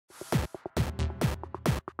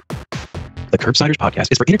Curbsiders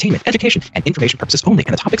podcast is for entertainment, education, and information purposes only,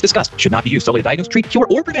 and the topics discussed should not be used solely to diagnose, treat, cure,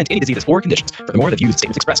 or prevent any diseases or conditions. Furthermore, the views and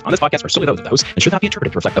statements expressed on this podcast are solely those of the host and should not be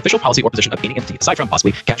interpreted to reflect official policy or position of any entity, aside from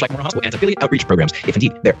possibly Cash Like Memorial Hospital and its affiliate outreach programs, if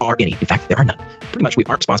indeed there are any. In fact, there are none. Pretty much, we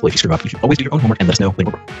aren't responsible if you screw up. You should always do your own homework and let us know when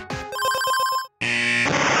we're wrong.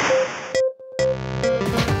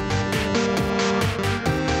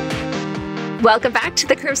 Welcome back to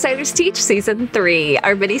the Curbsiders Teach Season 3,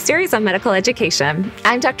 our mini-series on medical education.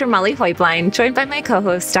 I'm Dr. Molly Hoybline, joined by my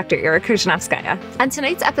co-host, Dr. Ira Krzyzewskaya. On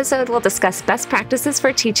tonight's episode, we'll discuss best practices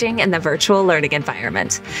for teaching in the virtual learning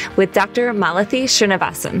environment with Dr. Malathi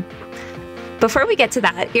Srinivasan. Before we get to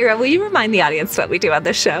that, Ira, will you remind the audience what we do on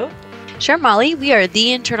this show? Sure, Molly. We are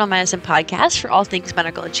the internal medicine podcast for all things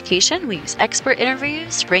medical education. We use expert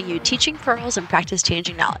interviews to bring you teaching pearls and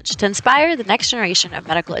practice-changing knowledge to inspire the next generation of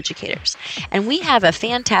medical educators. And we have a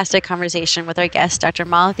fantastic conversation with our guest, Dr.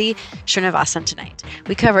 Malathi Srinivasan, tonight.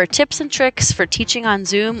 We cover tips and tricks for teaching on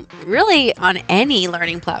Zoom, really on any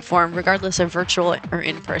learning platform, regardless of virtual or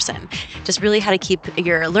in-person. Just really how to keep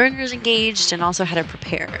your learners engaged and also how to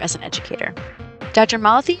prepare as an educator. Dr.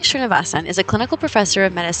 Malathi Srinivasan is a clinical professor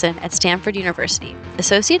of medicine at Stanford University,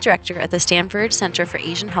 associate director at the Stanford Center for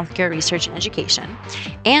Asian Healthcare Research and Education,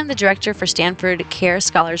 and the director for Stanford Care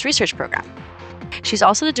Scholars Research Program. She's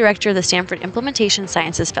also the director of the Stanford Implementation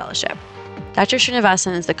Sciences Fellowship. Dr.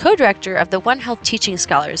 Srinivasan is the co-director of the One Health Teaching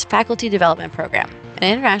Scholars Faculty Development Program, an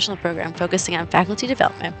international program focusing on faculty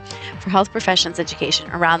development for health professions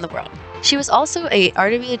education around the world. She was also a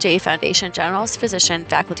RWJ Foundation General Physician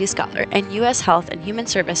Faculty Scholar and U.S. Health and Human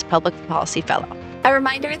Service Public Policy Fellow. A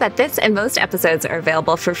reminder that this and most episodes are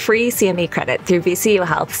available for free CME credit through VCU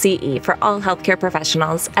Health CE for all healthcare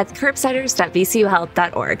professionals at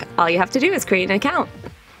curbsiders.vcuhealth.org. All you have to do is create an account.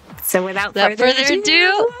 So without further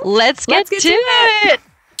ado, let's get to it.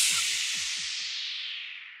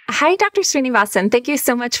 Hi, Dr. Srinivasan. Thank you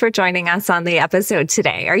so much for joining us on the episode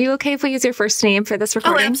today. Are you okay if we use your first name for this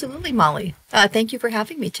recording? Oh, absolutely, Molly. Thank you for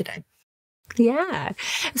having me today. Yeah.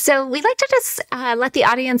 So we'd like to just let the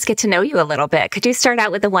audience get to know you a little bit. Could you start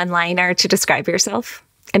out with a one-liner to describe yourself?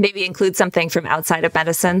 And maybe include something from outside of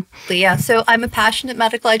medicine? Yeah, so I'm a passionate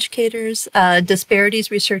medical educator, disparities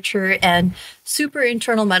researcher, and super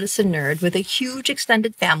internal medicine nerd with a huge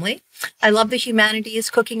extended family. I love the humanities,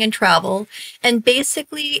 cooking, and travel, and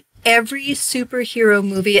basically every superhero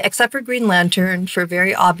movie except for Green Lantern for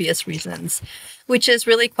very obvious reasons, which is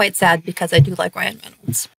really quite sad because I do like Ryan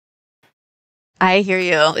Reynolds. I hear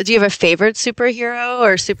you. Do you have a favorite superhero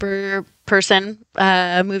or super person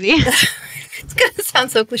movie? It's going to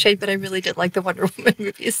sound so cliche, but I really did like the Wonder Woman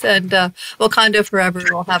movies, and Wakanda Forever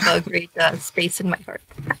will have a great space in my heart.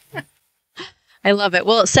 I love it.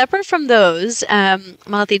 Well, separate from those,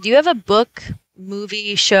 Malathi, do you have a book,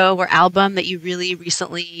 movie, show, or album that you really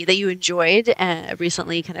recently, that you enjoyed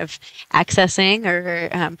recently kind of accessing or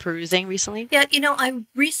perusing recently? Yeah, you know, I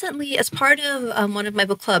recently, as part of one of my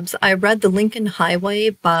book clubs, I read The Lincoln Highway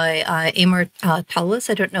by Amor Towles.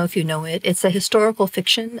 I don't know if you know it. It's a historical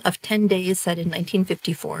fiction of 10 days set in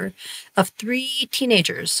 1954 of 3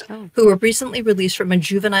 teenagers who were recently released from a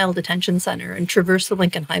juvenile detention center and traversed the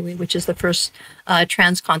Lincoln Highway, which is the first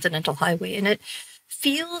transcontinental highway. And it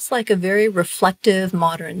feels like a very reflective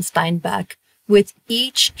modern Steinbeck, with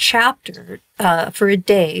each chapter for a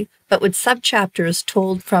day, but with subchapters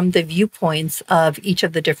told from the viewpoints of each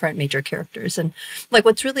of the different major characters. And like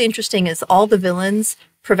what's really interesting is all the villains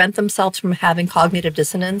prevent themselves from having cognitive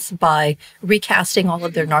dissonance by recasting all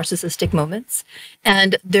of their narcissistic moments.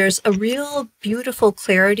 And there's a real beautiful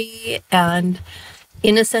clarity and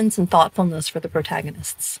innocence and thoughtfulness for the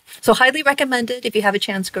protagonists. So highly recommended. If you have a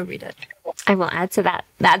chance, go read it. I will add to that.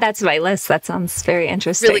 That's my list. That sounds very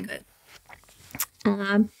interesting. Really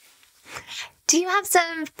good. Do you have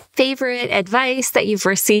some favorite advice that you've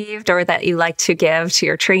received or that you like to give to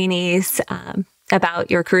your trainees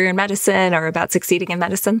about your career in medicine or about succeeding in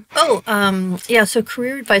medicine? Yeah. So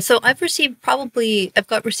career advice. So I've received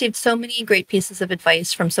so many great pieces of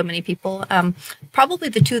advice from so many people. Probably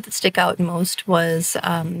the 2 that stick out most was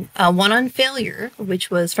one on failure,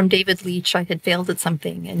 which was from David Leach. I had failed at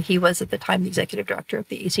something, and he was at the time the executive director of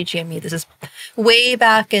the ACGME. This is way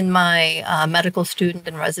back in my medical student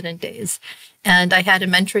and resident days. And I had a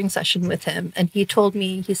mentoring session with him, and he told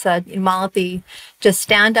me, he said, Malathi, just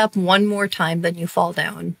stand up one more time, then you fall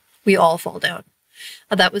down. We all fall down.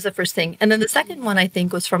 That was the first thing. And then the second one, I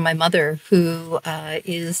think, was from my mother, who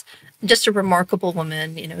is just a remarkable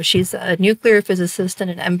woman. You know, she's a nuclear physicist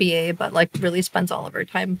and an MBA, but like really spends all of her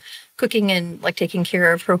time cooking and like taking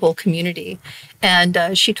care of her whole community.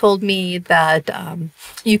 And she told me that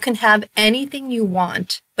you can have anything you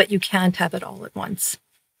want, but you can't have it all at once.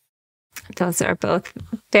 Those are both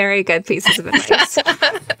very good pieces of advice.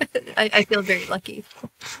 I feel very lucky.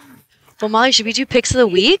 Well, Molly, should we do picks of the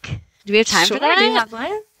week? Do we have time for that? Do you have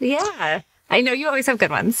one? Yeah. I know you always have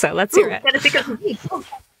good ones, so let's hear it. Gotta pick up the week.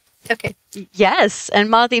 Okay. Yes. And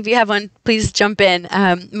Malathi, if you have one, please jump in.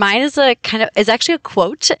 Mine is is actually a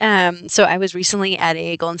quote. So I was recently at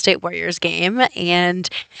a Golden State Warriors game, and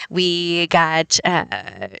we got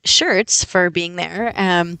shirts for being there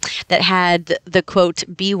that had the quote,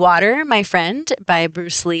 "Be water, my friend," by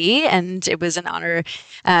Bruce Lee. And it was in honor,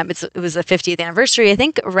 it was the 50th anniversary, I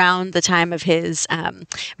think, around the time of his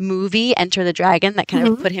movie, Enter the Dragon, that kind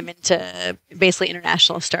of put him into basically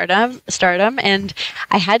international stardom. And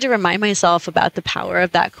I had to remind myself about the power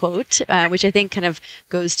of that quote, which I think kind of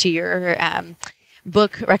goes to your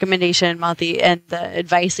book recommendation, Malathi, and the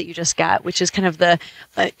advice that you just got, which is kind of the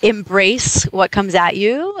embrace what comes at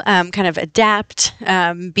you, kind of adapt,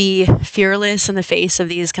 be fearless in the face of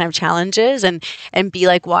these kind of challenges, and be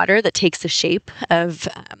like water that takes the shape of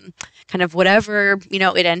kind of whatever,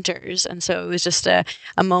 it enters. And so it was just a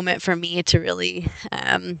moment for me to really,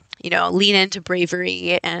 lean into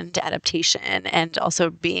bravery and adaptation, and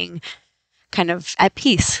also being kind of at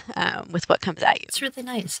peace with what comes at you. It's really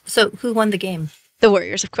nice. So who won the game? The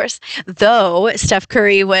Warriors, of course. Though Steph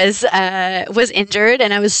Curry was injured,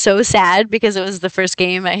 and I was so sad because it was the first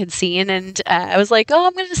game I had seen, and I was like, "Oh,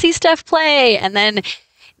 I'm going to see Steph play," and then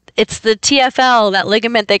it's the TFL, that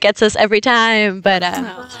ligament that gets us every time. But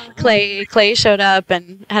Clay showed up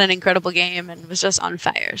and had an incredible game and was just on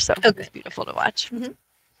fire. So it was beautiful to watch,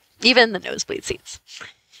 even the nosebleed seats.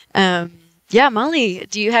 Yeah, Molly,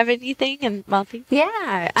 do you have anything? And Malathi?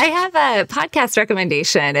 Yeah, I have a podcast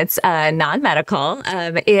recommendation. It's non-medical.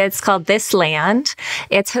 It's called This Land.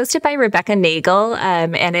 It's hosted by Rebecca Nagel,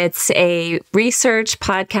 and it's a research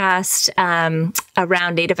podcast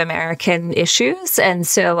around Native American issues. And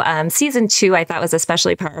so season 2, I thought, was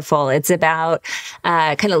especially powerful. It's about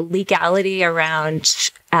kind of legality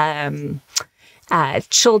around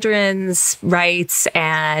children's rights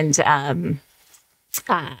and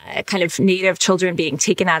kind of Native children being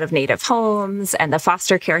taken out of Native homes and the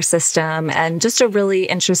foster care system, and just a really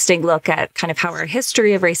interesting look at kind of how our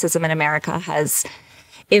history of racism in America has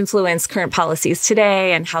influenced current policies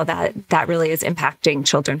today, and how that really is impacting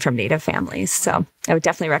children from Native families. So I would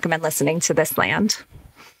definitely recommend listening to This Land.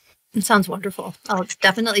 It sounds wonderful. I'll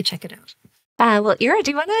definitely check it out. Well, Ira,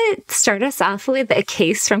 do you want to start us off with a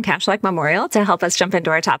case from Kashlak Memorial to help us jump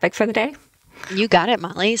into our topic for the day? You got it,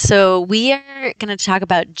 Molly. So we are going to talk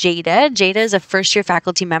about Jada. Jada is a first-year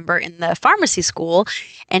faculty member in the pharmacy school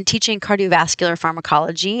and teaching cardiovascular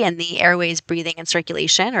pharmacology and the airways, breathing, and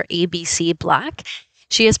circulation, or ABC block.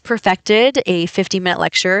 She has perfected a 50-minute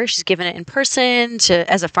lecture. She's given it in person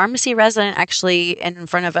as a pharmacy resident, actually in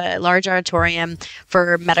front of a large auditorium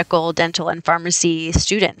for medical, dental, and pharmacy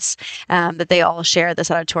students that they all share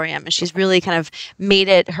this auditorium. And she's really kind of made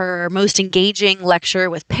it her most engaging lecture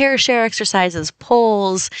with pair share exercises,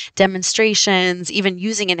 polls, demonstrations, even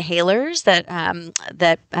using inhalers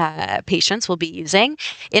that patients will be using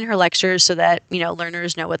in her lectures so that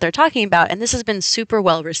learners know what they're talking about. And this has been super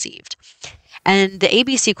well received. And the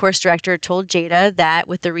ABC course director told Jada that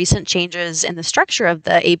with the recent changes in the structure of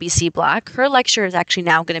the ABC block, her lecture is actually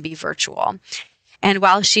now going to be virtual. And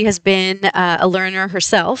while she has been a learner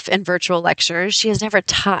herself in virtual lectures, she has never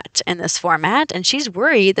taught in this format. And she's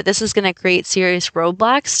worried that this is going to create serious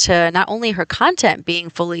roadblocks to not only her content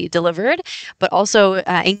being fully delivered, but also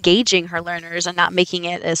engaging her learners and not making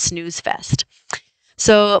it a snooze fest.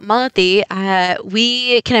 So, Malathi,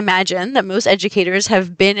 we can imagine that most educators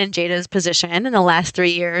have been in Jada's position in the last 3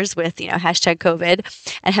 years with, hashtag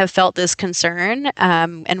COVID, and have felt this concern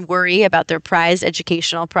and worry about their prized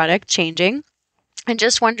educational product changing. And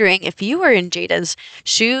just wondering if you were in Jada's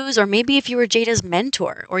shoes, or maybe if you were Jada's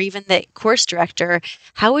mentor or even the course director,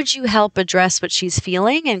 how would you help address what she's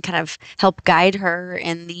feeling and kind of help guide her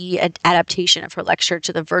in the adaptation of her lecture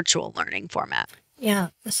to the virtual learning format? Yeah.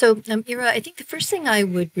 So, Ira, I think the first thing I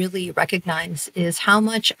would really recognize is how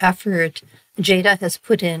much effort Jada has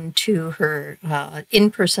put into her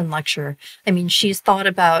in-person lecture. I mean, she's thought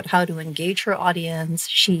about how to engage her audience.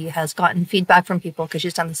 She has gotten feedback from people because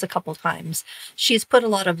she's done this a couple times. She's put a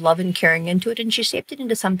lot of love and caring into it, and she shaped it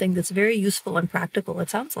into something that's very useful and practical,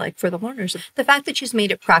 it sounds like, for the learners. The fact that she's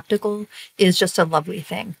made it practical is just a lovely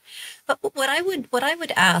thing. But what I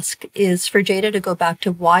would ask is for Jada to go back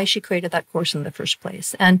to why she created that course in the first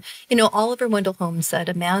place. And, Oliver Wendell Holmes said,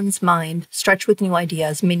 "A man's mind, stretched with new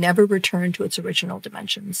ideas, may never return to its original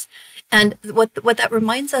dimensions." And what that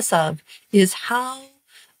reminds us of is how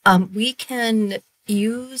we can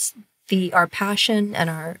use our passion and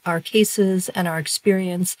our cases and our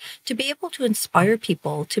experience to be able to inspire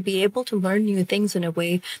people to be able to learn new things in a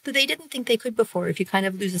way that they didn't think they could before. If you kind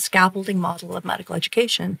of lose a scaffolding model of medical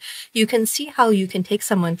education, you can see how you can take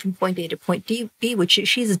someone from point A to point B, which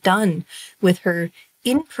she's done with her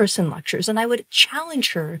in-person lectures. And I would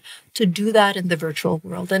challenge her to do that in the virtual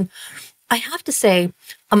world. And I have to say,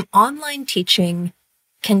 online teaching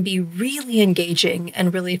can be really engaging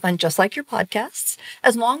and really fun, just like your podcasts,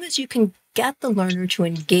 as long as you can get the learner to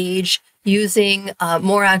engage using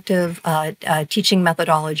more active teaching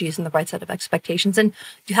methodologies and the right set of expectations. And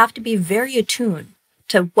you have to be very attuned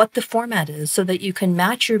to what the format is so that you can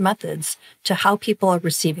match your methods to how people are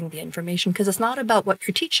receiving the information, because it's not about what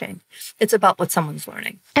you're teaching. It's about what someone's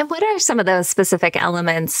learning. And what are some of those specific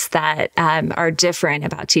elements that are different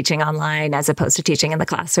about teaching online as opposed to teaching in the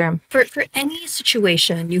classroom? For any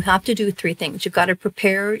situation, you have to do three things. You've got to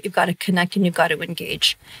prepare, you've got to connect, and you've got to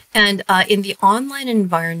engage. And in the online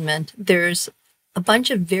environment, there's a bunch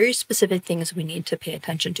of very specific things we need to pay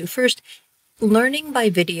attention to. First, learning by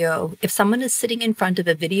video, if someone is sitting in front of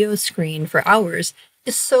a video screen for hours,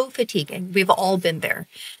 is so fatiguing. We've all been there.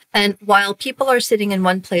 And while people are sitting in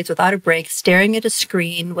one place without a break, staring at a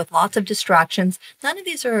screen with lots of distractions, none of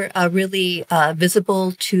these are really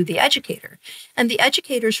visible to the educator. And the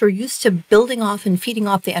educators who are used to building off and feeding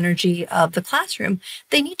off the energy of the classroom,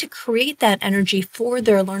 they need to create that energy for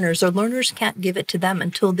their learners. Their learners can't give it to them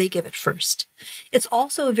until they give it first. It's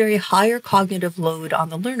also a very higher cognitive load on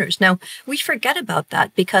the learners. Now, we forget about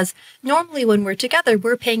that because normally when we're together,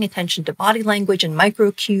 we're paying attention to body language and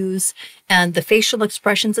micro cues and the facial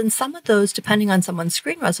expressions. And some of those, depending on someone's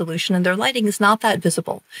screen resolution and their lighting, is not that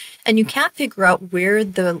visible. And you can't figure out where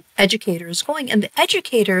the educator is going. And the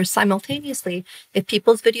educator simultaneously, if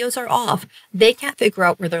people's videos are off, they can't figure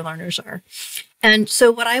out where their learners are. And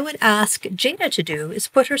so what I would ask Jada to do is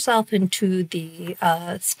put herself into the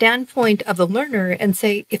standpoint of the learner and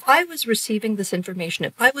say, if I was receiving this information,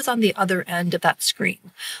 if I was on the other end of that screen,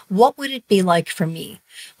 what would it be like for me?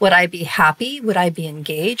 Would I be happy? Would I be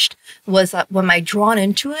engaged? Am I drawn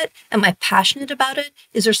into it? Am I passionate about it?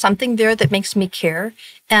 Is there something there that makes me care?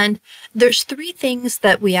 And there's three things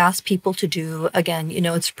that we ask people to do. Again,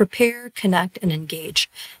 it's prepare, connect, and engage.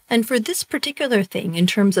 And for this particular thing, in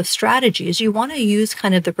terms of strategies, you want to use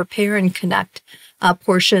kind of the prepare and connect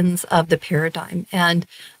portions of the paradigm. And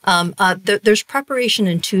there's preparation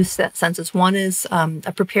in two senses. One is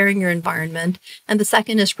preparing your environment, and the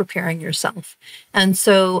second is preparing yourself. And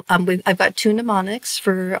so I've got two mnemonics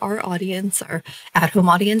for our audience, our at-home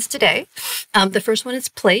audience today. The first one is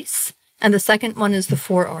place, and the second one is the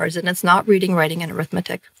 4 R's, and it's not reading, writing, and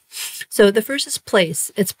arithmetic. So the first is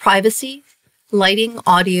place. It's privacy, lighting,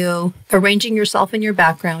 audio, arranging yourself in your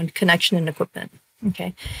background, connection, and equipment.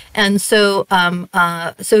 Okay. And so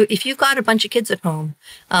if you've got a bunch of kids at home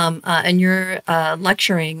and you're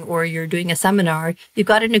lecturing or you're doing a seminar, you've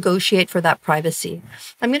got to negotiate for that privacy.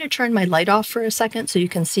 I'm going to turn my light off for a second so you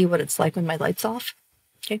can see what it's like when my light's off.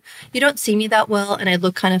 Okay. You don't see me that well and I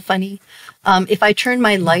look kind of funny. If I turn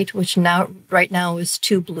my light, which right now is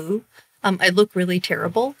too blue, I look really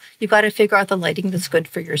terrible. You've got to figure out the lighting that's good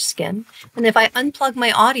for your skin. And if I unplug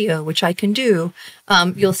my audio, which I can do,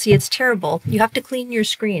 you'll see it's terrible. You have to clean your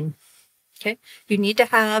screen. Okay. You need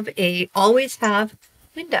to always have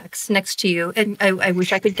Windex next to you. And I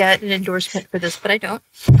wish I could get an endorsement for this, but I don't.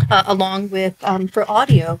 Along with, for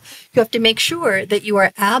audio, you have to make sure that you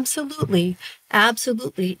are absolutely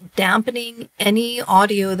dampening any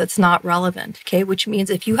audio that's not relevant, okay? Which means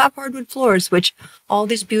if you have hardwood floors, which all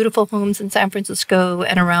these beautiful homes in San Francisco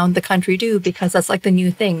and around the country do, because that's like the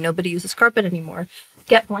new thing, nobody uses carpet anymore,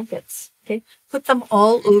 get blankets, okay? Put them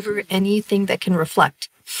all over anything that can reflect.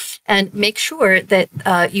 And make sure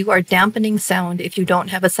that you are dampening sound if you don't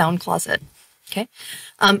have a sound closet. Okay.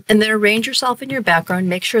 And then arrange yourself in your background.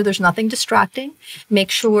 Make sure there's nothing distracting. Make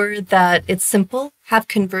sure that it's simple. Have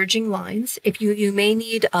converging lines. If you may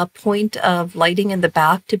need a point of lighting in the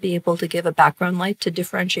back to be able to give a background light to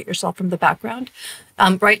differentiate yourself from the background.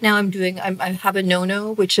 Right now I have a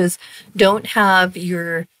no-no, which is don't have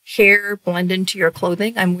your hair blend into your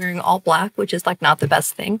clothing. I'm wearing all black, which is like not the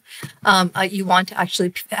best thing. You want to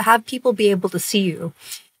actually have people be able to see you.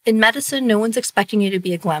 In medicine, no one's expecting you to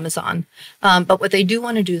be a glamazon. But what they do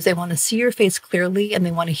want to do is they want to see your face clearly and they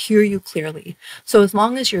want to hear you clearly. So as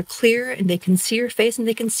long as you're clear and they can see your face and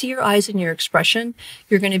they can see your eyes and your expression,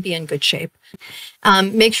 you're going to be in good shape.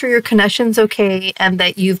 Make sure your connection's okay and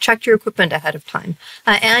that you've checked your equipment ahead of time,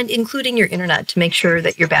 and including your internet to make sure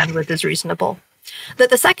that your bandwidth is reasonable.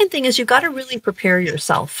 The second thing is you've got to really prepare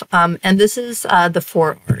yourself. And this is the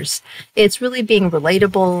 4 R's. It's really being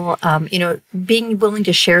relatable, being willing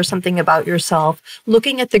to share something about yourself,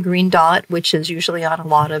 looking at the green dot, which is usually on a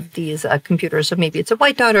lot of these computers. So maybe it's a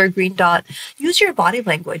white dot or a green dot. Use your body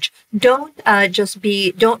language. Don't just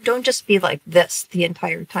be like this the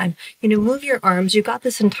entire time. Move your arms. You've got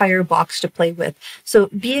this entire box to play with. So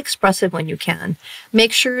be expressive when you can.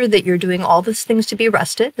 Make sure that you're doing all these things to be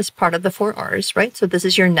rested as part of the 4 R's, right? So this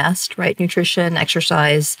is your nest, right? Nutrition,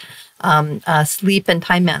 exercise, sleep, and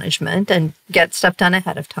time management, and get stuff done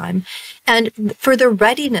ahead of time. And for the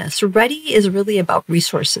readiness, ready is really about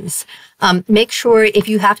resources. Make sure if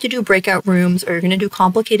you have to do breakout rooms or you're going to do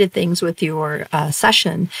complicated things with your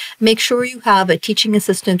session, make sure you have a teaching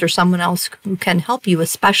assistant or someone else who can help you,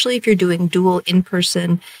 especially if you're doing dual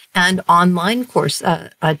in-person and online course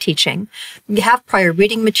teaching. You have prior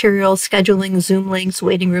reading materials, scheduling, Zoom links,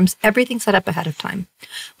 waiting rooms, everything set up ahead of time.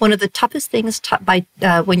 One of the toughest things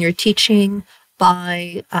when you're teaching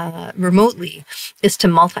by remotely is to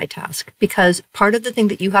multitask, because part of the thing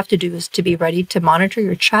that you have to do is to be ready to monitor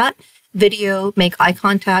your chat, video, make eye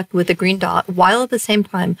contact with the green dot, while at the same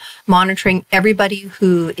time monitoring everybody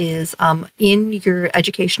who is in your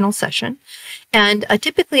educational session. And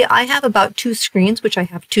typically I have about 2 screens, which I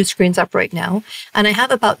have 2 screens up right now, and I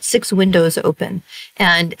have about 6 windows open.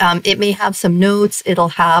 And it may have some notes, it'll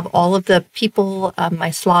have all of the people,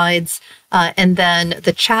 my slides, and then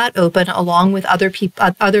the chat open along with other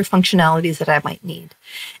functionalities that I might need.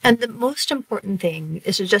 And the most important thing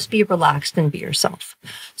is to just be relaxed and be yourself.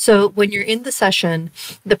 So when you're in the session,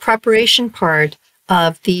 the preparation part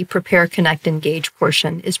of the prepare, connect, engage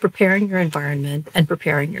portion is preparing your environment and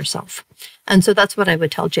preparing yourself. And so that's what I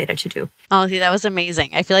would tell Jada to do. Oh, see, that was amazing.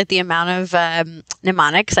 I feel like the amount of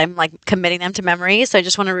mnemonics, I'm like committing them to memory. So I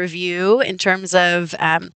just want to review in terms of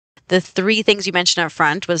the 3 things you mentioned up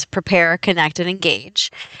front was prepare, connect, and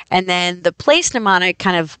engage. And then the place mnemonic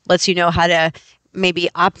kind of lets you know how to maybe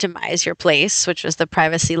optimize your place, which was the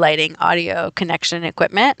privacy, lighting, audio, connection, and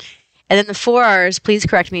equipment. And then the 4 R's, please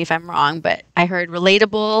correct me if I'm wrong, but I heard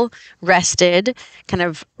relatable, rested, kind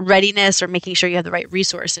of readiness or making sure you have the right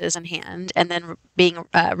resources in hand, and then being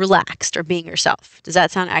relaxed or being yourself. Does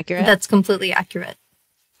that sound accurate? That's completely accurate.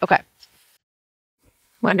 Okay.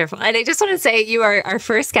 Wonderful. And I just want to say you are our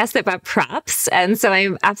first guest about props. And so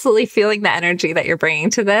I'm absolutely feeling the energy that you're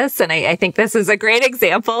bringing to this. And I think this is a great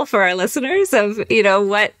example for our listeners of,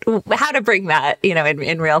 how to bring that,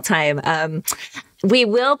 in real time. We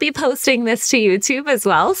will be posting this to YouTube as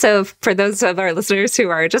well. So for those of our listeners who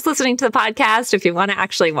are just listening to the podcast, if you want to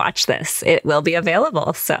actually watch this, it will be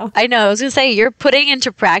available. So I know, I was going to say, you're putting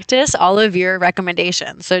into practice all of your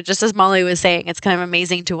recommendations. So just as Molly was saying, it's kind of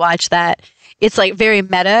amazing to watch that. It's like very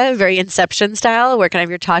meta, very Inception style, where kind of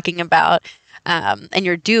you're talking about and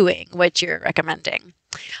you're doing what you're recommending.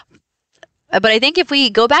 But I think if we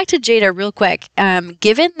go back to Jada real quick,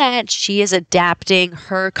 given that she is adapting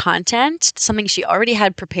her content, something she already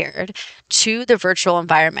had prepared, to the virtual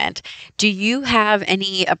environment, do you have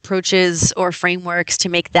any approaches or frameworks to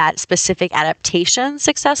make that specific adaptation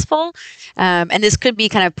successful? And this could be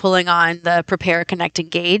kind of pulling on the prepare, connect,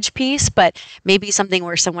 engage piece, but maybe something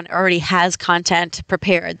where someone already has content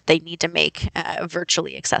prepared they need to make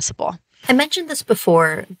virtually accessible. I mentioned this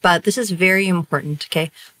before, but this is very important,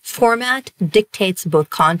 okay? Format dictates both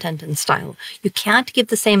content and style. You can't give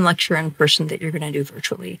the same lecture in person that you're going to do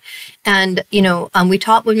virtually. And, when we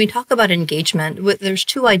talk about engagement, there's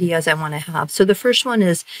 2 ideas I want to have. So the first one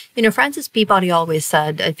is, Francis Peabody always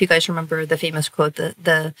said, if you guys remember the famous quote,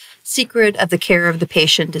 the secret of the care of the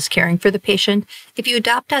patient is caring for the patient. If you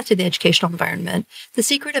adapt that to the educational environment, the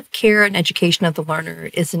secret of care and education of the learner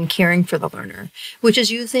is in caring for the learner, which is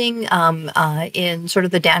using in sort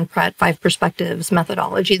of the Dan Pratt 5 perspectives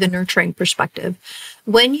methodology, the nurturing perspective.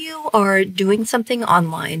 When you are doing something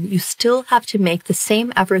online, you still have to make the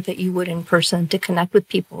same effort that you would in person to connect with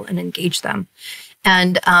people and engage them.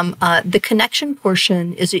 And the connection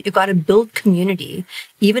portion is that you got to build community,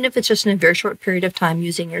 even if it's just in a very short period of time,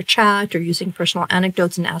 using your chat or using personal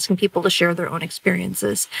anecdotes and asking people to share their own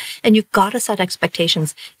experiences. And you've got to set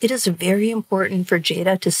expectations. It is very important for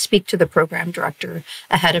Jada to speak to the program director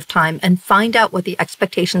ahead of time and find out what the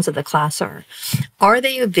expectations of the class are. Are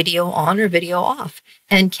they video on or video off?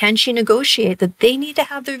 And can she negotiate that they need to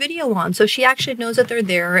have their video on so she actually knows that they're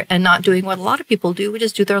there and not doing what a lot of people do, which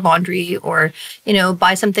is do their laundry or,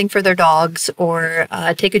 buy something for their dogs or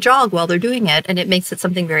take a jog while they're doing it. And it makes it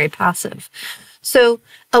something very passive. So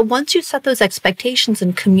once you set those expectations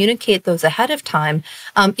and communicate those ahead of time,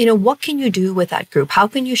 what can you do with that group? How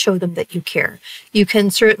can you show them that you care? You can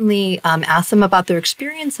certainly ask them about their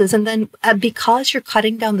experiences. And then because you're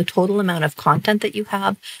cutting down the total amount of content that you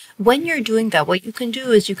have, when you're doing that, what you can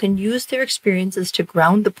do is you can use their experiences to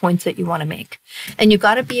ground the points that you want to make. And you've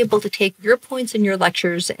got to be able to take your points in your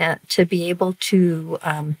lectures to be able to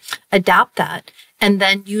adapt that, and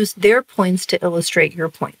then use their points to illustrate your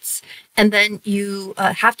points. And then you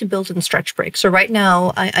have to build in stretch breaks. So right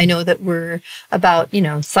now, I know that we're about,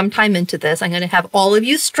 sometime into this. I'm going to have all of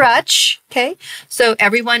you stretch, okay? So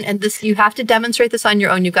everyone, and this, you have to demonstrate this on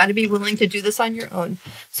your own. You've got to be willing to do this on your own.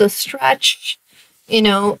 So stretch,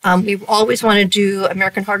 we always want to do,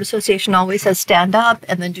 American Heart Association always says stand up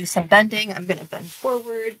and then do some bending. I'm going to bend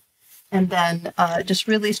forward and then just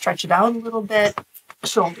really stretch it out a little bit.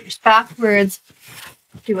 Shoulders backwards,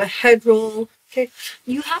 do a head roll. Okay.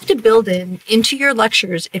 You have to build into your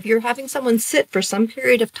lectures, if you're having someone sit for some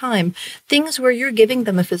period of time, things where you're giving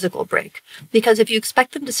them a physical break. Because if you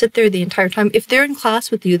expect them to sit there the entire time, if they're in class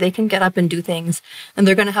with you, they can get up and do things, and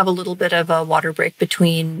they're going to have a little bit of a water break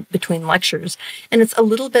between lectures. And it's a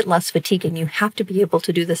little bit less fatiguing. You have to be able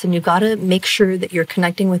to do this, and you've got to make sure that you're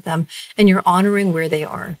connecting with them and you're honoring where they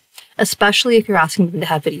are, especially if you're asking them to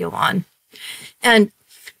have video on. And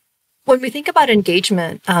when we think about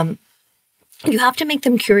engagement, you have to make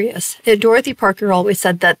them curious. Dorothy Parker always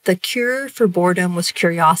said that the cure for boredom was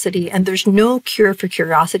curiosity, and there's no cure for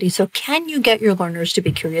curiosity. So can you get your learners to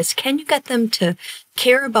be curious? Can you get them to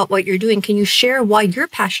care about what you're doing? Can you share why you're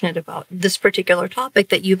passionate about this particular topic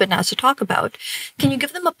that you've been asked to talk about? Can you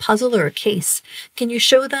give them a puzzle or a case? Can you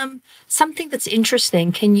show them something that's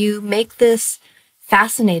interesting? Can you make this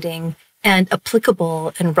fascinating and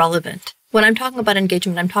applicable and relevant? When I'm talking about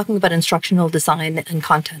engagement, I'm talking about instructional design and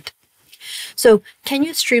content. So can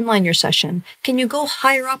you streamline your session? Can you go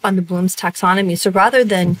higher up on the Bloom's taxonomy? So rather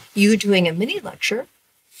than you doing a mini lecture,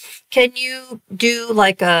 can you do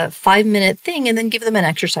like a 5-minute thing and then give them an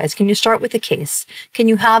exercise? Can you start with a case? Can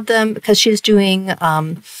you have them, because she's doing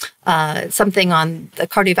something on the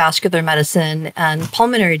cardiovascular medicine and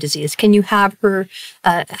pulmonary disease, can you have her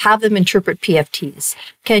have them interpret PFTs?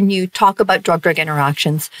 Can you talk about drug-drug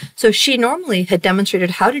interactions? So she normally had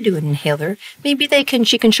demonstrated how to do an inhaler. Maybe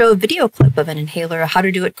she can show a video clip of an inhaler, how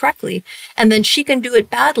to do it correctly, and then she can do it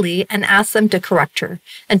badly and ask them to correct her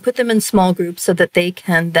and put them in small groups so that they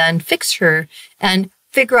can then fix her and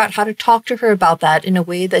figure out how to talk to her about that in a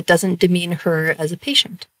way that doesn't demean her as a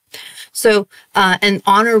patient. So, and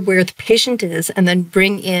honor where the patient is, and then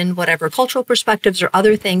bring in whatever cultural perspectives or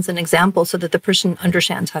other things and examples so that the person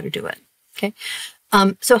understands how to do it. Okay.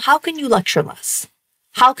 So how can you lecture less?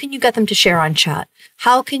 How can you get them to share on chat?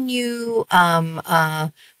 How can you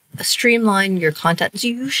streamline your content? So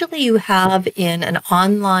usually you have in an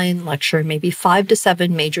online lecture, maybe 5 to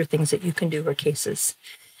 7 major things that you can do or cases.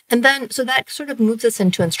 And then, so that sort of moves us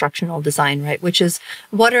into instructional design, right? Which is,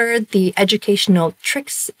 what are the educational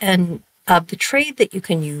tricks and of the trade that you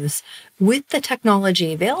can use with the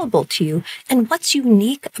technology available to you, and what's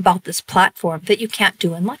unique about this platform that you can't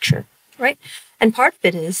do in lecture, right? And part of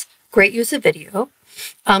it is great use of video.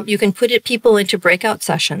 You can put people into breakout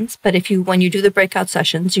sessions, but when you do the breakout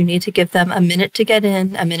sessions, you need to give them a minute to get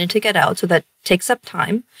in, a minute to get out, so that takes up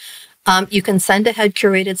time. You can send ahead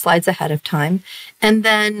curated slides ahead of time. And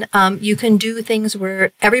then you can do things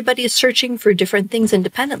where everybody is searching for different things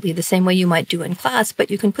independently, the same way you might do in class, but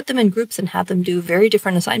you can put them in groups and have them do very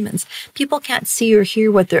different assignments. People can't see or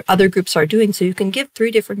hear what their other groups are doing, so you can give 3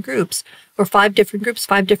 different groups or 5 different groups,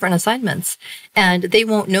 5 different assignments. And they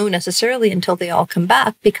won't know necessarily until they all come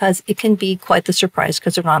back, because it can be quite the surprise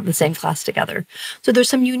because they're not in the same class together. So there's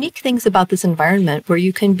some unique things about this environment where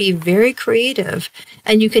you can be very creative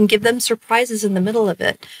and you can give them surprises in the middle of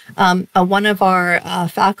it. One of our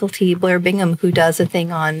faculty, Blair Bingham, who does a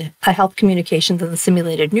thing on health communications in the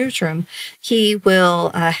simulated newsroom, he will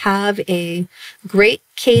have a great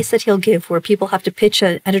case that he'll give where people have to pitch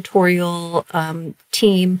an editorial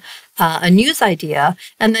team a news idea,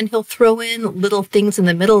 and then he'll throw in little things in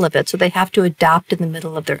the middle of it, so they have to adapt in the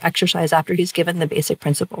middle of their exercise after he's given the basic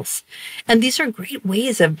principles. And these are great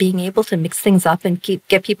ways of being able to mix things up and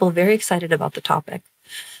get people very excited about the topic.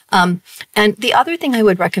 And the other thing I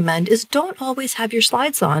would recommend is don't always have your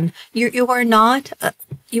slides on. You are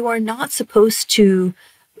not supposed to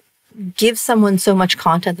give someone so much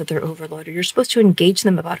content that they're overloaded. You're supposed to engage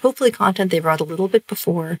them about hopefully content they've read a little bit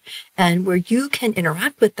before, and where you can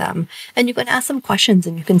interact with them and you can ask them questions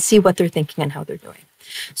and you can see what they're thinking and how they're doing.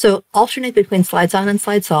 So alternate between slides on and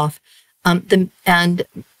slides off. And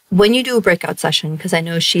when you do a breakout session, because I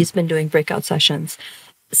know she's been doing breakout sessions,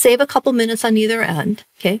 save a couple minutes on either end,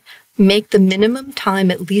 okay? Make the minimum time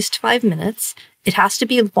at least 5 minutes. It has to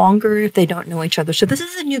be longer if they don't know each other. So this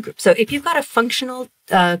is a new group. So if you've got a functional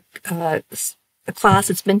a class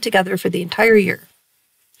that's been together for the entire year,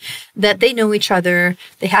 that they know each other,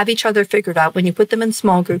 they have each other figured out. When you put them in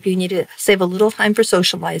small group, you need to save a little time for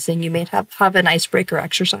socializing. You may have an icebreaker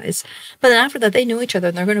exercise. But then after that, they know each other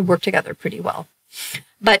and they're going to work together pretty well.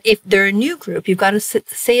 But if they're a new group, you've got to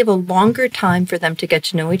save a longer time for them to get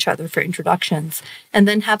to know each other for introductions, and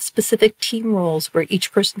then have specific team roles where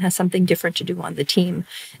each person has something different to do on the team,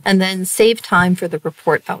 and then save time for the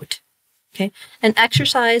report out. Okay. An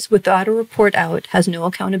exercise without a report out has no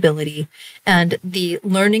accountability, and the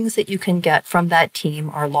learnings that you can get from that team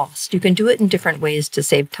are lost. You can do it in different ways to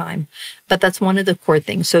save time, but that's one of the core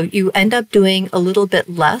things. So you end up doing a little bit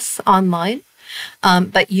less online,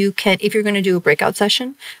 but you can, if you're going to do a breakout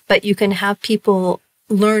session, but you can have people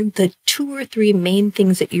learn the 2 or 3 main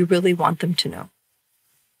things that you really want them to know.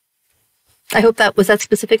 I hope was that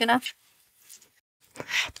specific enough?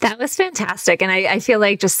 That was fantastic. And I feel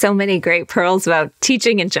like just so many great pearls about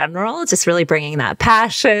teaching in general, just really bringing that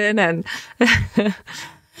passion and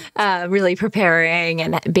really preparing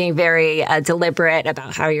and being very deliberate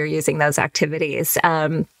about how you're using those activities.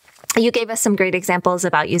 You gave us some great examples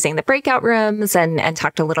about using the breakout rooms and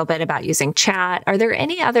talked a little bit about using chat. Are there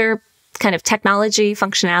any other kind of technology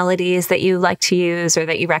functionalities that you like to use or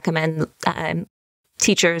that you recommend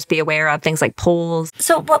teachers be aware of, things like polls?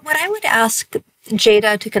 So what I would ask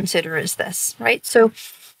Jada to consider is this, right? So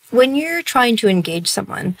when you're trying to engage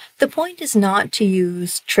someone, the point is not to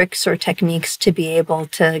use tricks or techniques to be able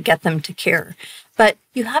to get them to care, but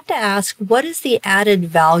you have to ask, what is the added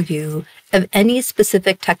value of any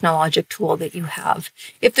specific technologic tool that you have?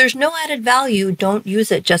 If there's no added value, don't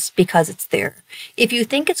use it just because it's there. If you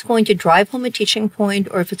think it's going to drive home a teaching point,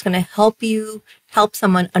 or if it's going to help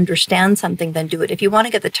someone understand something, then do it. If you want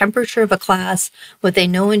to get the temperature of a class, what they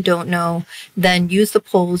know and don't know, then use the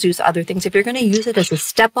polls, use other things. If you're going to use it as a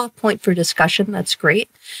step-off point for discussion, that's great.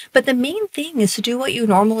 But the main thing is to do what you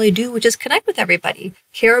normally do, which is connect with everybody,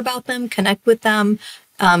 care about them, connect with them,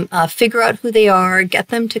 figure out who they are, get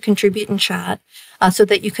them to contribute in chat so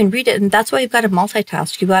that you can read it. And that's why you've got to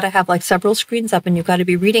multitask. You've got to have like several screens up and you've got to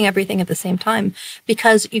be reading everything at the same time,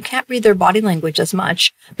 because you can't read their body language as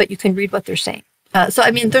much, but you can read what they're saying. So,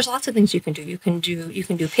 I mean, there's lots of things you can do. You can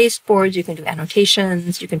do paste boards, you can do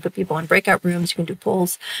annotations, you can put people in breakout rooms, you can do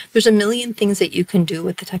polls. There's a million things that you can do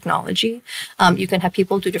with the technology. You can have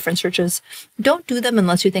people do different searches. Don't do them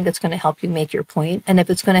unless you think it's going to help you make your point. And if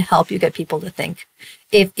it's going to help you get people to think.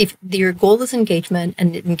 If your goal is engagement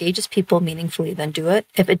and it engages people meaningfully, then do it.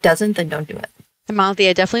 If it doesn't, then don't do it. Malathi,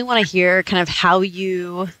 I definitely want to hear kind of how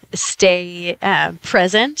you stay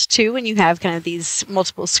present too when you have kind of these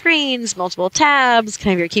multiple screens, multiple tabs,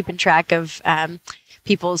 kind of you're keeping track of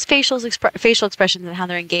people's facial expressions and how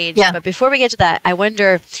they're engaged. Yeah. But before we get to that, I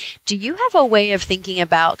wonder, do you have a way of thinking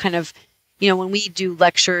about kind of, you know, when we do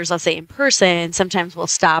lectures, let's say in person, sometimes we'll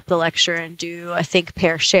stop the lecture and do a think,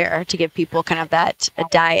 pair, share to give people kind of that a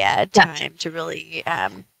dyad time to really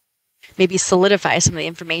maybe solidify some of the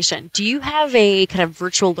information. Do you have a kind of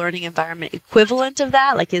virtual learning environment equivalent of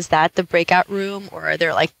that? Like, is that the breakout room, or are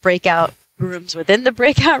there like breakout rooms within the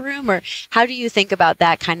breakout room? Or how do you think about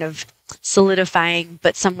that kind of solidifying,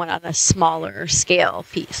 but somewhat on a smaller scale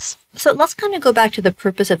piece? So let's kind of go back to the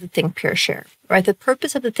purpose of the think, pair, share, right? The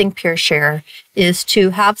purpose of the think, pair, share is to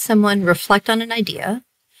have someone reflect on an idea,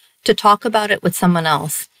 to talk about it with someone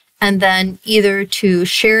else, and then either to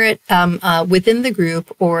share it within the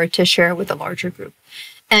group or to share it with a larger group.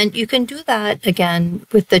 And you can do that, again,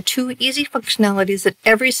 with the 2 easy functionalities that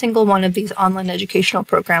every single one of these online educational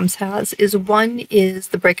programs has. One is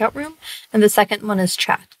the breakout room, and the second one is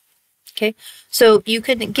chat. Okay, so you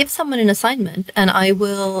can give someone an assignment, and I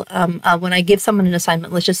will, when I give someone an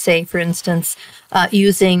assignment, let's just say, for instance,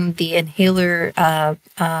 using the inhaler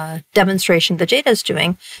demonstration that Jada's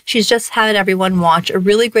doing, she's just had everyone watch a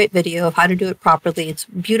really great video of how to do it properly. It's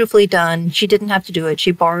beautifully done. She didn't have to do it.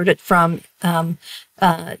 She borrowed it from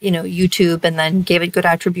YouTube, and then gave it good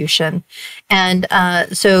attribution. And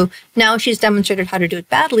so now she's demonstrated how to do it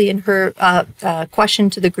badly. And her question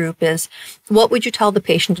to the group is, what would you tell the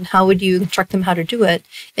patient, and how would you instruct them how to do it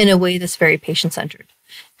in a way that's very patient-centered?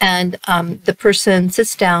 And the person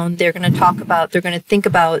sits down, they're going to think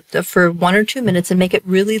about for 1 or 2 minutes and make it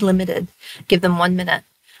really limited. Give them 1 minute.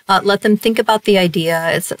 Let them think about the idea.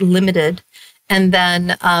 It's limited. And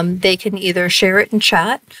then they can either share it in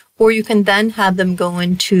chat, or you can then have them go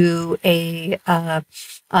into a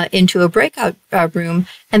breakout room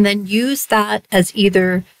and then use that as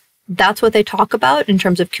either that's what they talk about in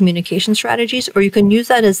terms of communication strategies, or you can use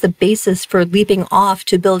that as the basis for leaping off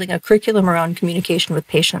to building a curriculum around communication with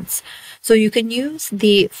patients. So you can use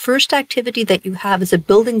the first activity that you have as a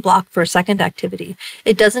building block for a second activity.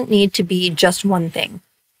 It doesn't need to be just one thing.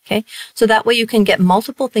 Okay. So that way you can get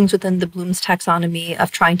multiple things within the Bloom's taxonomy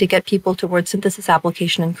of trying to get people towards synthesis,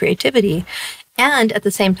 application, and creativity. And at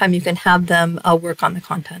the same time, you can have them work on the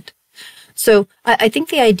content. So I think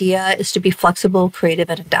the idea is to be flexible, creative,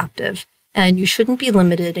 and adaptive. And you shouldn't be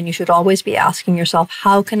limited, and you should always be asking yourself,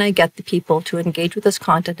 how can I get the people to engage with this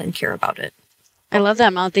content and care about it? I love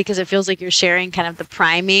that, Malathi, because it feels like you're sharing kind of the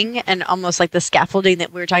priming and almost like the scaffolding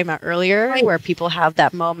that we were talking about earlier, right, where people have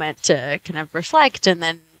that moment to kind of reflect and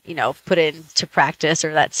then, put into practice,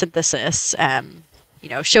 or that synthesis,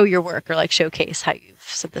 show your work, or like showcase how you've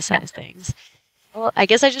synthesized things. Well, I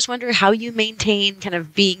guess I just wonder how you maintain kind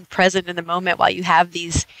of being present in the moment while you have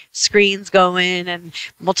these screens going and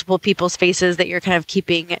multiple people's faces that you're kind of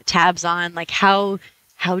keeping tabs on. Like how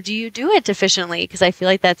do you do it efficiently? Because I feel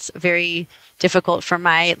like that's very difficult for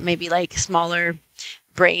my maybe like smaller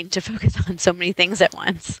brain to focus on so many things at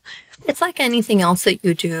once. It's like anything else that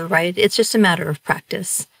you do, right? It's just a matter of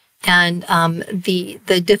practice. And the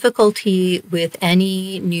difficulty with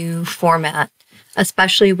any new format,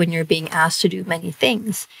 especially when you're being asked to do many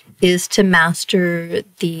things, is to master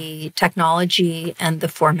the technology and the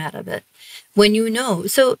format of it. When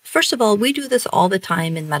so first of all, we do this all the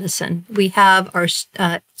time in medicine. We have our,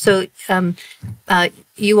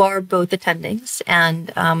 you are both attendings,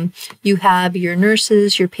 and you have your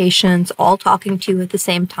nurses, your patients all talking to you at the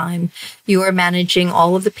same time. You are managing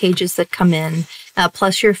all of the pages that come in,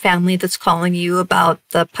 plus your family that's calling you about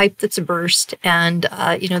the pipe that's burst and,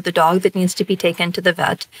 the dog that needs to be taken to the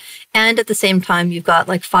vet. And at the same time, you've got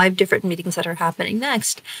like 5 different meetings that are happening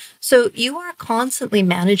next. So you are constantly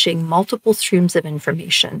managing multiple streams of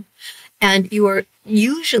information. And you are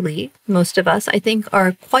usually, most of us, I think,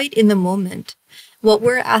 are quite in the moment. What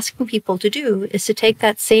we're asking people to do is to take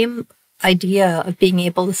that same idea of being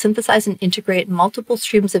able to synthesize and integrate multiple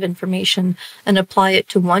streams of information and apply it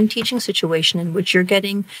to one teaching situation in which you're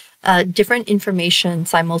getting different information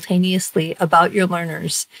simultaneously about your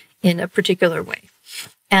learners in a particular way.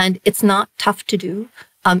 And it's not tough to do.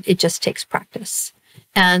 It just takes practice.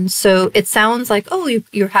 And so it sounds like, oh,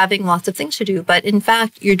 you're having lots of things to do. But in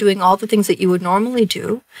fact, you're doing all the things that you would normally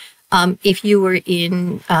do if you were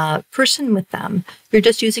in person with them. You're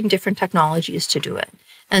just using different technologies to do it.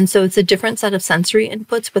 And so it's a different set of sensory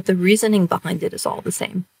inputs, but the reasoning behind it is all the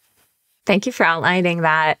same. Thank you for outlining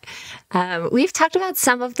that. We've talked about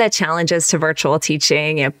some of the challenges to virtual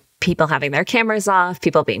teaching, people having their cameras off,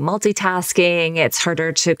 people being multitasking. It's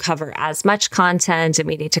harder to cover as much content, and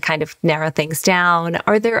we need to kind of narrow things down.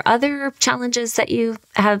 Are there other challenges that you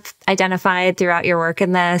have identified throughout your work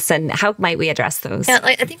in this, and how might we address those? Yeah,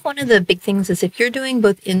 I think one of the big things is if you're doing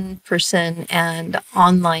both in-person and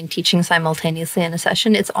online teaching simultaneously in a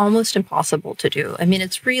session, it's almost impossible to do. I mean,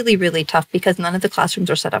 it's really, really tough because none of the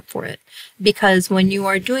classrooms are set up for it. Because when you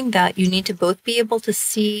are doing that, you need to both be able to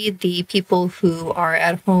see the people who are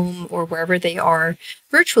at home or wherever they are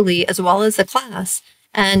virtually, as well as the class.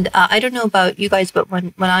 And I don't know about you guys, but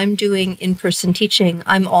when I'm doing in-person teaching,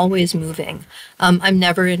 I'm always moving. I'm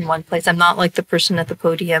never in one place. I'm not like the person at the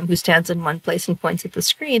podium who stands in one place and points at the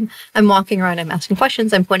screen. I'm walking around, I'm asking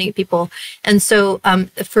questions, I'm pointing at people. And so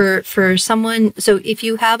for someone, so if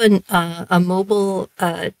you have a mobile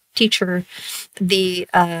teacher, the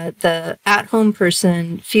at-home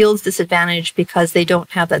person feels disadvantaged because they don't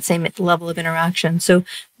have that same level of interaction. So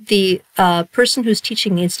the person who's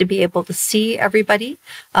teaching needs to be able to see everybody,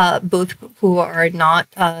 both who are not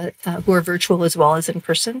who are virtual as well as in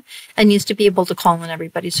person, and needs to be able to call on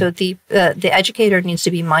everybody. So the educator needs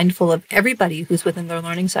to be mindful of everybody who's within their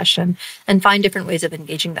learning session and find different ways of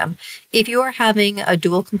engaging them. If you are having a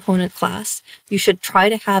dual component class, you should try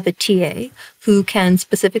to have a TA who can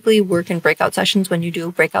specifically work in breakout sessions when you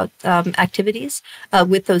do breakout activities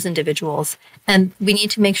with those individuals. And we need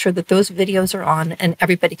to make sure that those videos are on and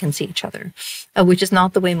everybody can see each other, which is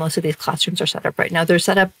not the way most of these classrooms are set up right now. They're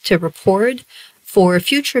set up to record for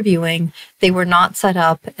future viewing. They were not set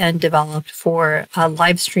up and developed for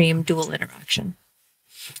live stream dual interaction.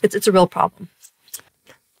 It's a real problem.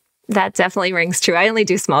 That definitely rings true. I only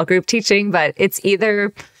do small group teaching, but it's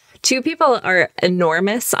either two people are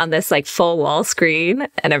enormous on this like full wall screen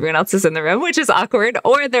and everyone else is in the room, which is awkward,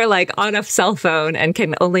 or they're like on a cell phone and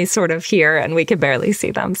can only sort of hear and we can barely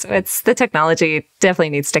see them. So the technology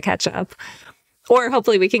definitely needs to catch up. Or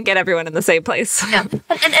hopefully we can get everyone in the same place. Yeah.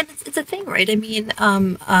 And it's a thing, right? I mean,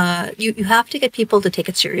 you have to get people to take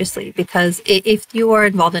it seriously, because if you are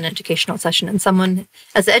involved in an educational session and someone,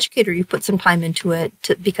 as an educator, you put some time into it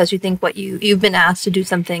because you think you've been asked to do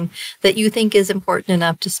something that you think is important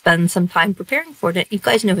enough to spend some time preparing for it. You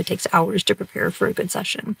guys know it takes hours to prepare for a good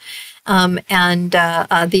session.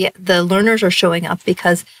 The learners are showing up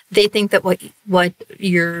because they think that what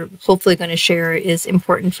you're hopefully going to share is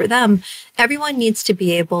important for them. Everyone needs to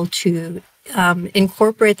be able to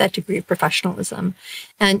incorporate that degree of professionalism.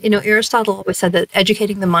 And, Aristotle always said that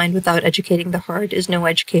educating the mind without educating the heart is no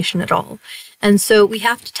education at all. And so we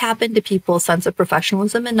have to tap into people's sense of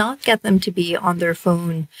professionalism and not get them to be on their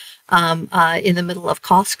phone in the middle of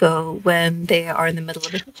Costco when they are in the middle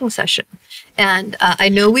of a teaching session. And I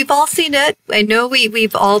know we've all seen it. I know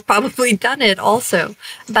we've all probably done it also.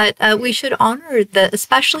 But we should honor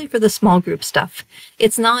especially for the small group stuff.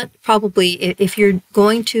 It's not probably, if you're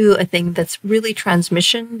going to a thing that's really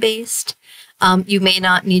transmission based, you may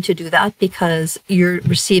not need to do that because you're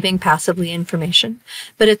receiving passively information.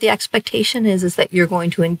 But if the expectation is that you're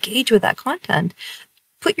going to engage with that content,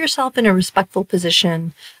 put yourself in a respectful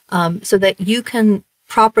position so that you can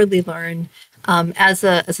properly learn as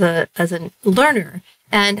a learner,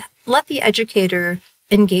 and let the educator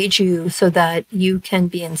engage you so that you can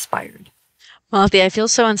be inspired. Malathi, I feel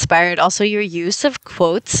so inspired. Also, your use of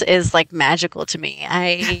quotes is like magical to me.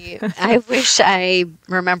 I wish I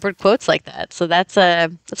remembered quotes like that. So that's a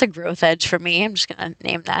growth edge for me. I'm just going to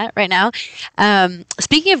name that right now.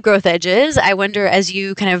 Speaking of growth edges, I wonder, as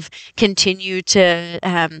you kind of continue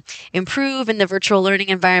to improve in the virtual learning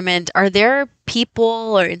environment, are there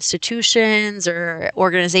people or institutions or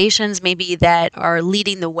organizations maybe that are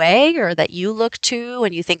leading the way, or that you look to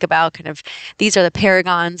when you think about kind of these are the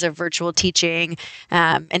paragons of virtual teaching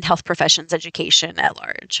and health professions education at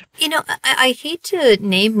large? I hate to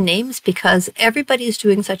name names because everybody's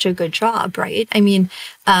doing such a good job, right? I mean,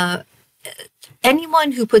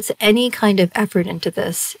 anyone who puts any kind of effort into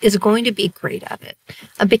this is going to be great at it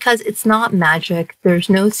because it's not magic. There's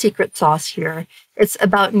no secret sauce here. It's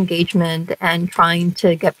about engagement and trying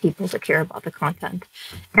to get people to care about the content.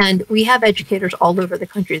 And we have educators all over the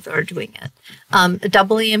country that are doing it.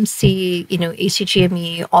 AAMC,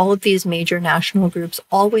 ACGME, all of these major national groups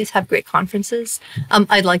always have great conferences.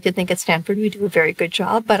 I'd like to think at Stanford we do a very good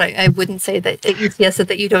job, but I wouldn't say that at UCSF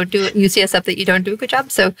that you don't do it, UCSF that you don't do a good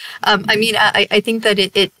job. So, I think that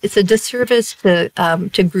it's a disservice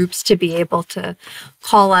to groups to be able to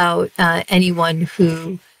call out anyone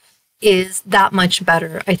who is that much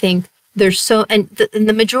better. I think there's and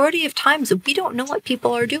the majority of times we don't know what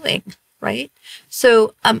people are doing, right?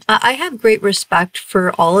 So I have great respect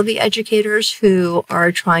for all of the educators who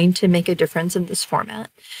are trying to make a difference in this format.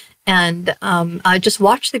 And just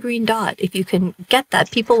watch the green dot. If you can get that,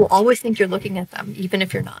 people will always think you're looking at them, even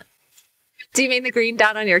if you're not. Do you mean the green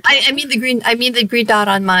dot on your camera? I mean the green dot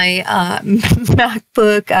on my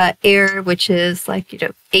MacBook Air, which is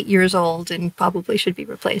 8 years old and probably should be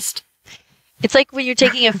replaced. It's like when you're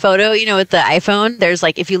taking a photo, with the iPhone, there's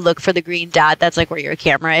if you look for the green dot, that's where your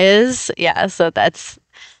camera is. Yeah, so that's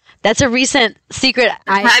a recent secret.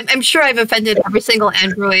 I'm sure I've offended every single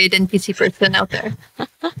Android and PC person out there.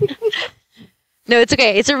 No, it's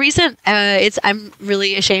okay. It's a recent, I'm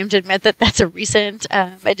really ashamed to admit that that's a recent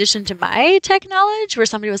addition to my tech knowledge, where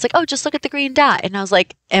somebody was like, oh, just look at the green dot. And I was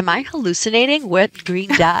like, am I hallucinating? What green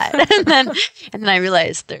dot? and then I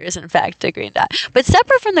realized there is in fact a green dot. But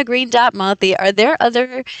separate from the green dot, Malathi, are there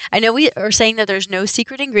I know we are saying that there's no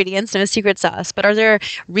secret ingredients, no secret sauce, but are there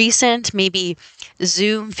recent maybe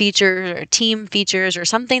Zoom features or team features or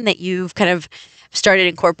something that you've kind of started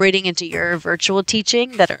incorporating into your virtual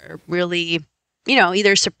teaching that are really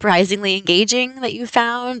either surprisingly engaging that you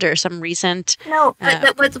found, or some recent? No,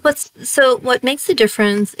 what makes the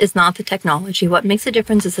difference is not the technology. What makes the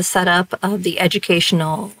difference is the setup of the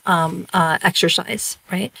educational exercise,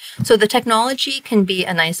 right? So the technology can be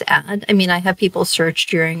a nice add. I mean, I have people search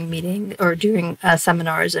during meeting or during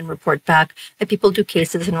seminars and report back. I have people do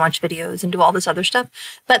cases and watch videos and do all this other stuff.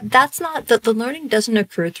 But that's not, the learning doesn't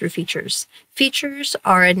occur through features. Features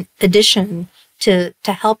are an addition to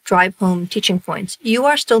help drive home teaching points. You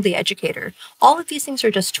are still the educator. All of these things are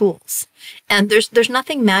just tools. And there's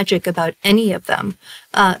nothing magic about any of them.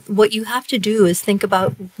 What you have to do is think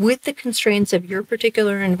about, with the constraints of your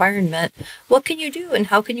particular environment, what can you do and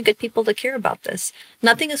how can you get people to care about this?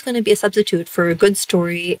 Nothing is going to be a substitute for a good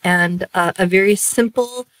story and a very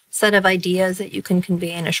simple set of ideas that you can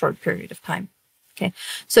convey in a short period of time. Okay.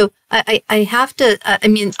 So I have to, I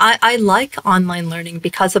mean, I like online learning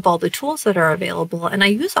because of all the tools that are available, and I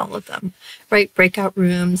use all of them, right? Breakout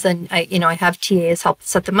rooms, and I have TAs help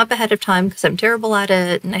set them up ahead of time because I'm terrible at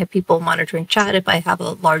it. And I have people monitoring chat if I have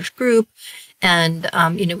a large group. And,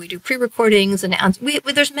 we do pre-recordings and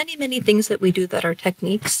there's many, many things that we do that are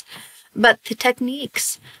techniques, but the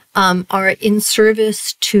techniques are in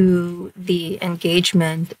service to the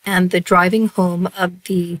engagement and the driving home of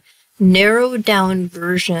the narrowed down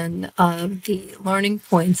version of the learning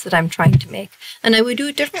points that I'm trying to make. And I would do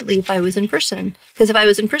it differently if I was in person, because if I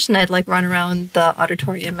was in person, I'd like run around the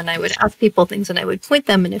auditorium and I would ask people things and I would point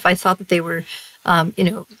them. And if I saw that they were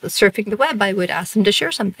surfing the web, I would ask them to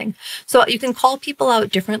share something. So you can call people out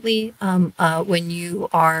differently when you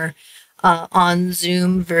are on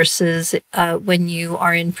Zoom versus when you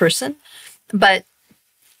are in person. But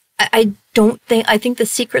I think the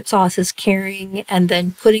secret sauce is caring and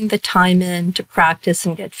then putting the time in to practice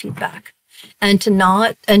and get feedback, and to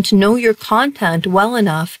know your content well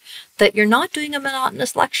enough that you're not doing a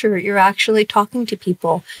monotonous lecture. You're actually talking to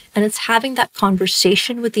people, and it's having that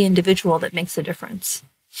conversation with the individual that makes a difference.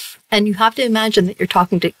 And you have to imagine that you're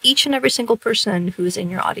talking to each and every single person who's in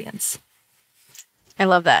your audience. I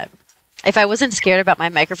love that. If I wasn't scared about my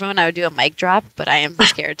microphone, I would do a mic drop, but I am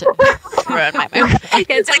scared to run my microphone.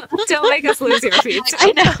 Yeah, don't make us lose your feet.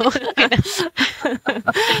 I know.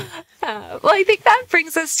 Well, I think that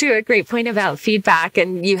brings us to a great point about feedback.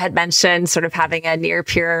 And you had mentioned sort of having a near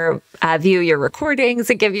peer view your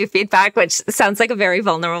recordings and give you feedback, which sounds like a very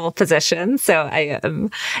vulnerable position. So I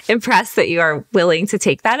am impressed that you are willing to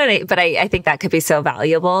take that. But I think that could be so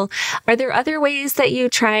valuable. Are there other ways that you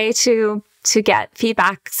try to get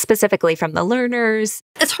feedback specifically from the learners?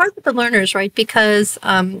 It's hard with the learners, right? Because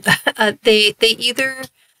they either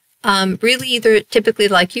really typically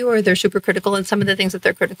like you, or they're super critical, and some of the things that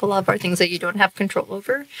they're critical of are things that you don't have control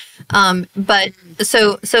over. But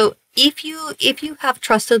so if you have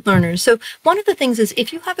trusted learners, so one of the things is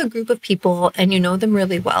if you have a group of people and you know them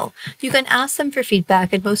really well, you can ask them for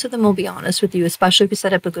feedback, and most of them will be honest with you, especially if you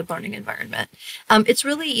set up a good learning environment. It's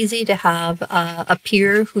really easy to have a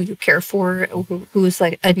peer who you care for, who is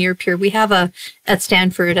like a near peer. We have at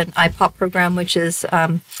Stanford an IPOP program, which is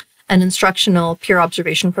an instructional peer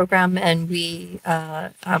observation program, and we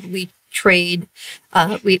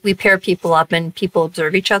pair people up and people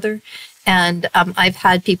observe each other. And I've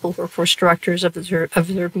had people who are course directors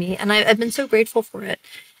observe me, and I've been so grateful for it.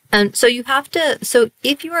 And so so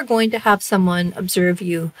if you are going to have someone observe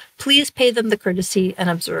you, please pay them the courtesy and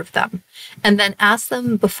observe them. And then ask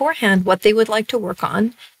them beforehand what they would like to work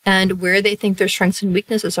on and where they think their strengths and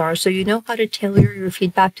weaknesses are, so you know how to tailor your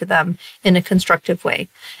feedback to them in a constructive way.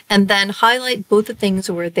 And then highlight both the things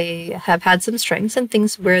where they have had some strengths and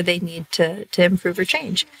things where they need to improve or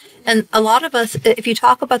change. And a lot of us, if you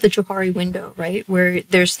talk about the Johari window, right, where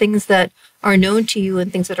there's things that are known to you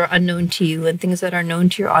and things that are unknown to you and things that are known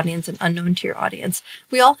to your audience and unknown to your audience,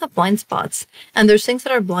 we all have blind spots. And there's things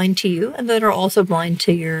that are blind to you and that are also blind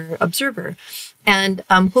to your observer. And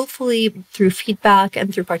hopefully through feedback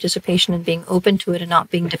and through participation and being open to it and not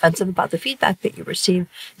being defensive about the feedback that you receive,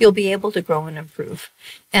 you'll be able to grow and improve.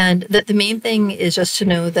 And that the main thing is just to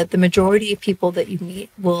know that the majority of people that you meet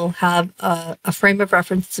will have a frame of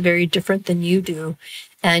reference that's very different than you do.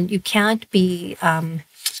 And you can't be,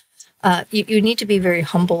 you need to be very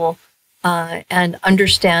humble and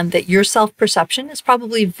understand that your self-perception is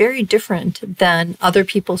probably very different than other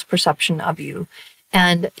people's perception of you.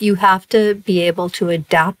 And you have to be able to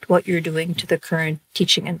adapt what you're doing to the current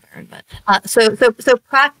teaching environment. So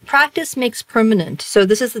practice makes permanent. So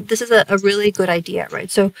this is a really good idea, right?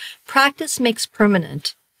 So practice makes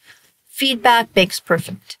permanent. Feedback makes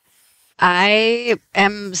perfect. I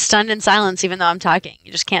am stunned in silence, even though I'm talking.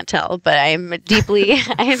 You just can't tell, but I am deeply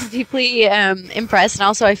impressed. And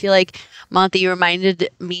also, I feel like, Malathi, you reminded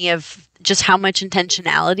me of just how much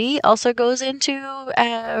intentionality also goes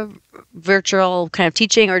into virtual kind of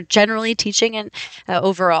teaching, or generally teaching, and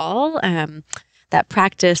overall that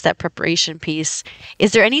practice, that preparation piece.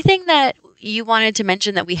 Is there anything that you wanted to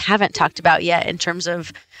mention that we haven't talked about yet in terms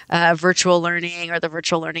of virtual learning or the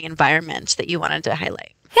virtual learning environment that you wanted to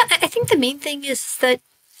highlight? Yeah, I think the main thing is that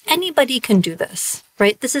anybody can do this,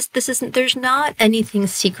 right? There's not anything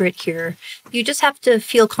secret here. You just have to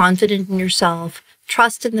feel confident in yourself,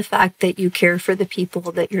 trust in the fact that you care for the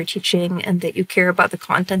people that you're teaching and that you care about the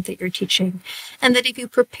content that you're teaching. And that if you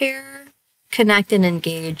prepare, connect, and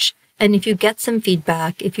engage, and if you get some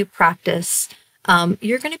feedback, if you practice,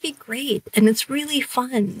 you're going to be great. And it's really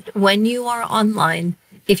fun when you are online.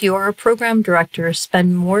 If you are a program director,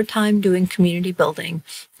 spend more time doing community building,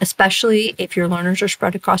 especially if your learners are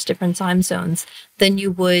spread across different time zones, than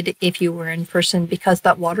you would if you were in person, because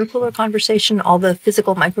that water cooler conversation, all the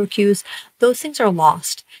physical micro cues, those things are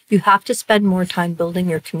lost. You have to spend more time building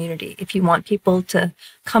your community if you want people to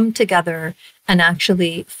come together and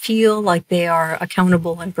actually feel like they are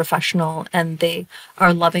accountable and professional and they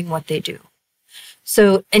are loving what they do.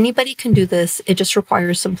 So anybody can do this. It just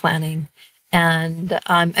requires some planning. And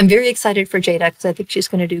I'm very excited for Jada because I think she's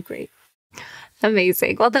going to do great.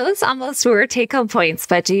 Amazing. Well, those almost were take-home points,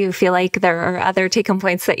 but do you feel like there are other take-home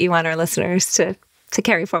points that you want our listeners to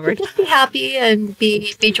carry forward? Just be happy and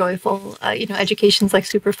be joyful. Education's like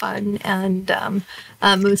super fun. And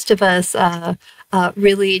most of us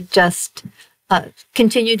really just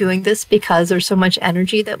continue doing this because there's so much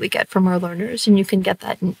energy that we get from our learners, and you can get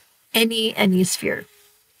that in any sphere.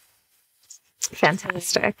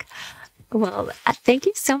 Fantastic. Well, thank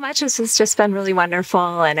you so much. This has just been really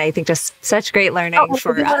wonderful, and I think just such great learning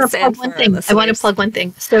for us and for our listeners. I want to plug one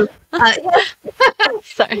thing. So,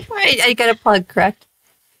 sorry, I got a plug, correct?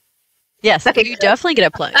 Yes, okay, you definitely get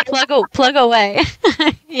a plug. Plug away.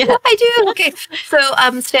 Yeah, I do. Okay, so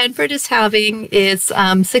Stanford is having its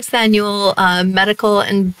 6th annual Medical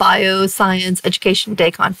and Bioscience Education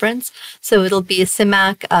Day Conference. So it'll be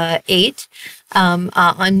CIMAC 8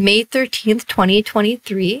 on May 13th,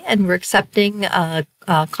 2023, and we're accepting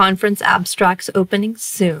conference abstracts opening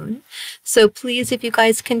soon. So please, if you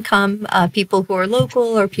guys can come, people who are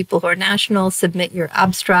local or people who are national, submit your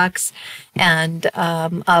abstracts, and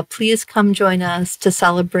please come join us to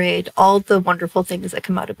celebrate all the wonderful things that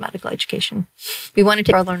come out of medical education. We want to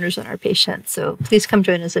take our learners and our patients, so please come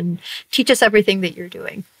join us and teach us everything that you're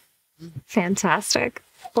doing. Fantastic.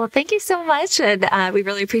 Well, thank you so much, and we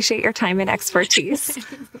really appreciate your time and expertise.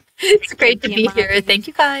 It's great to be here. Thank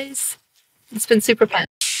you, guys. It's been super fun.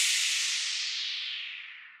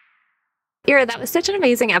 Ira, that was such an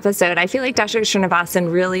amazing episode. I feel like Dr.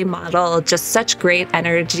 Srinivasan really modeled just such great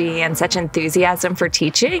energy and such enthusiasm for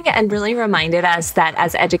teaching, and really reminded us that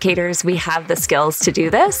as educators, we have the skills to do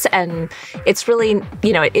this. And it's really,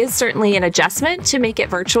 it is certainly an adjustment to make it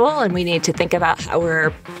virtual, and we need to think about how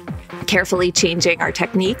we're carefully changing our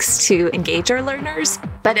techniques to engage our learners.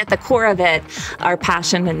 But at the core of it, our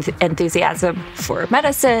passion and enthusiasm for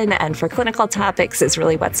medicine and for clinical topics is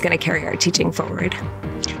really what's going to carry our teaching forward.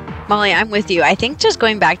 Molly, I'm with you. I think just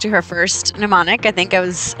going back to her first mnemonic, I think I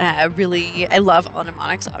was I love all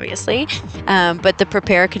mnemonics, obviously, but the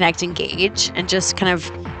prepare, connect, engage, and just kind of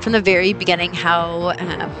from the very beginning, how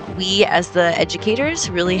we as the educators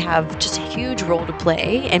really have just a huge role to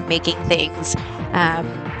play in making things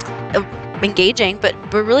engaging, but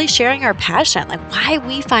we're really sharing our passion, like why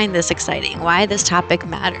we find this exciting, why this topic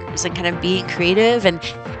matters, and kind of being creative and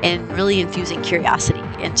really infusing curiosity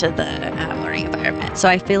into the learning environment. So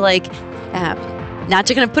I feel like not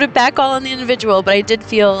to kind of put it back all on the individual, but I did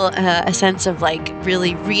feel a sense of like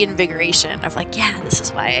really reinvigoration of like, yeah, this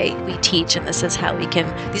is why we teach, and this is how we can,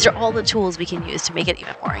 these are all the tools we can use to make it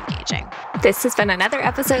even more engaging. This has been another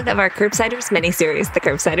episode of our Curbsiders mini-series, The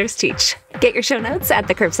Curbsiders Teach. Get your show notes at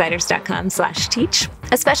thecurbsiders.com/teach.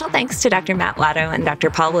 A special thanks to Dr. Matt Lotto and Dr.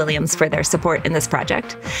 Paul Williams for their support in this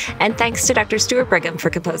project. And thanks to Dr. Stuart Brigham for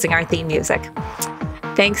composing our theme music.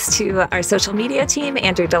 Thanks to our social media team,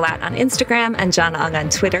 Andrew Delat on Instagram and John Ong on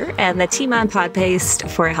Twitter, and the team on Podpaste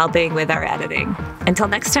for helping with our editing. Until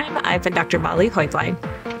next time, I've been Dr. Molly Heublein.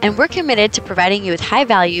 And we're committed to providing you with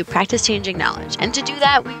high-value, practice-changing knowledge. And to do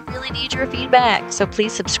that, we really need your feedback. So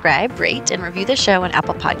please subscribe, rate, and review the show on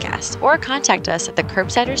Apple Podcasts, or contact us at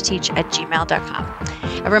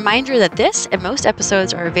thecurbsidersteach@gmail.com. A reminder that this and most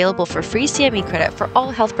episodes are available for free CME credit for all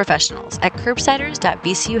health professionals at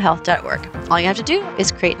curbsiders.bcuhealth.org. All you have to do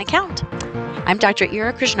is create an account. I'm Dr.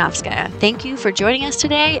 Ira Krzyznovskaya. Thank you for joining us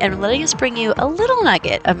today and letting us bring you a little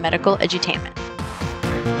nugget of medical edutainment.